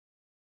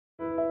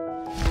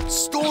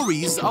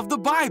Stories of the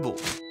Bible.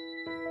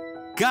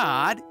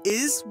 God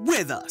is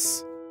with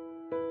us.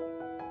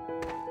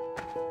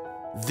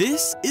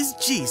 This is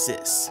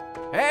Jesus.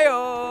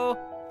 Hey-o!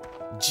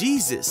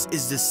 Jesus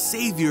is the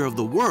Savior of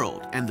the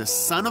world and the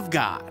Son of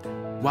God.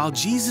 While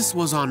Jesus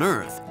was on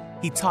earth,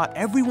 He taught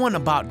everyone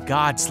about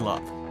God's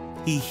love.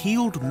 He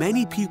healed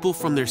many people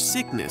from their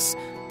sickness,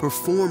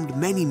 performed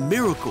many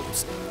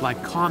miracles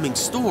like calming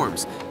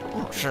storms,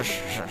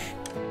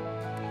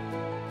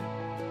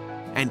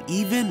 and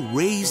even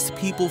raised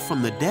people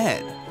from the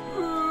dead.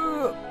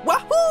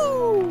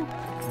 Wahoo!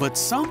 But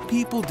some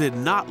people did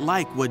not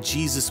like what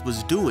Jesus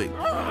was doing,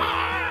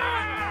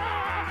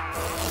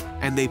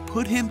 and they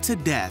put him to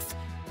death.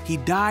 He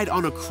died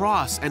on a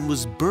cross and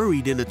was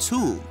buried in a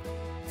tomb.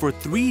 For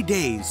 3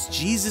 days,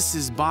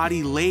 Jesus'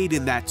 body laid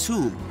in that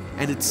tomb,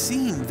 and it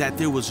seemed that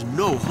there was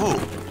no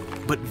hope.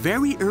 But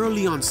very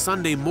early on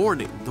Sunday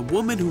morning, the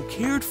woman who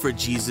cared for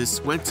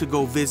Jesus went to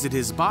go visit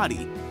his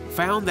body,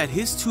 found that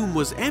his tomb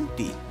was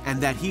empty and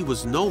that he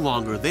was no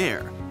longer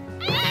there.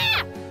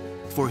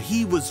 For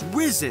he was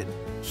risen.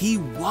 He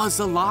was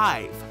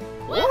alive.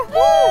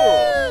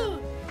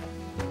 Woohoo!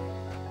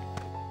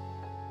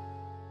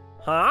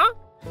 Huh?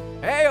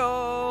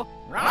 Hey-o!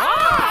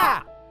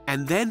 Rah!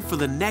 And then for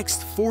the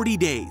next 40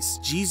 days,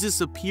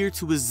 Jesus appeared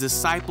to his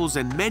disciples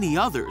and many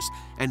others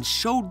and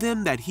showed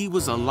them that he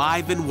was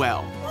alive and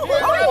well.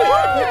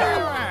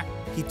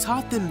 He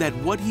taught them that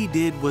what he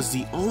did was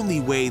the only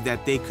way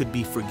that they could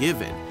be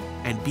forgiven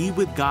and be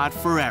with God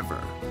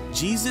forever.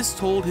 Jesus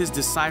told his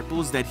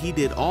disciples that he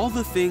did all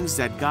the things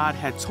that God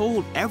had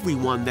told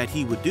everyone that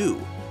he would do,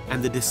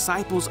 and the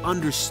disciples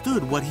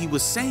understood what he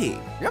was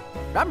saying. Yep,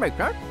 that makes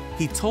sense.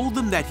 He told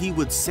them that he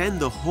would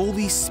send the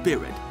Holy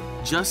Spirit,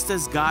 just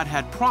as God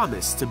had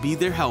promised to be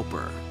their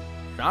helper.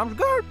 Sounds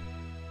good.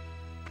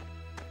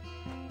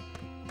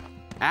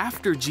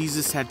 After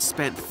Jesus had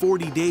spent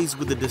 40 days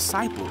with the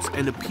disciples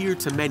and appeared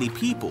to many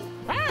people,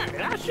 Hey,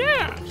 that's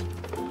it.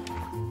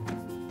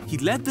 he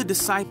led the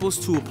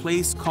disciples to a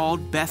place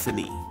called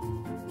Bethany.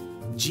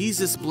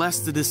 Jesus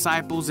blessed the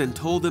disciples and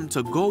told them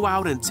to go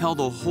out and tell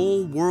the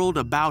whole world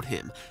about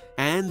him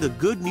and the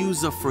good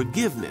news of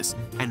forgiveness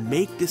and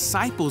make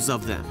disciples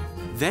of them.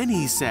 Then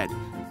he said,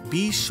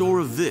 "Be sure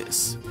of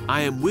this,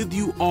 I am with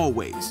you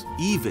always,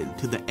 even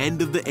to the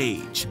end of the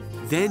age."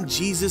 Then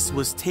Jesus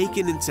was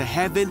taken into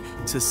heaven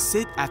to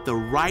sit at the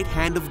right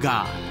hand of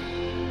God.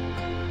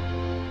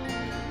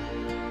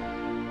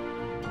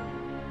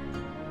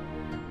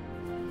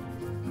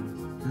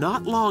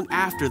 Not long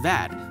after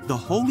that, the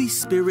Holy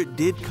Spirit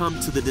did come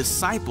to the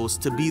disciples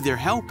to be their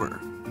helper.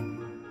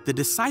 The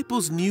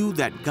disciples knew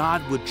that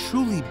God would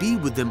truly be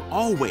with them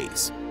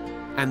always.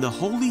 And the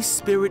Holy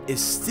Spirit is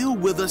still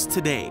with us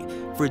today,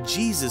 for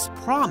Jesus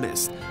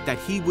promised that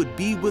he would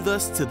be with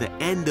us to the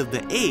end of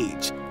the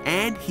age,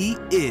 and he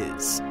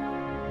is.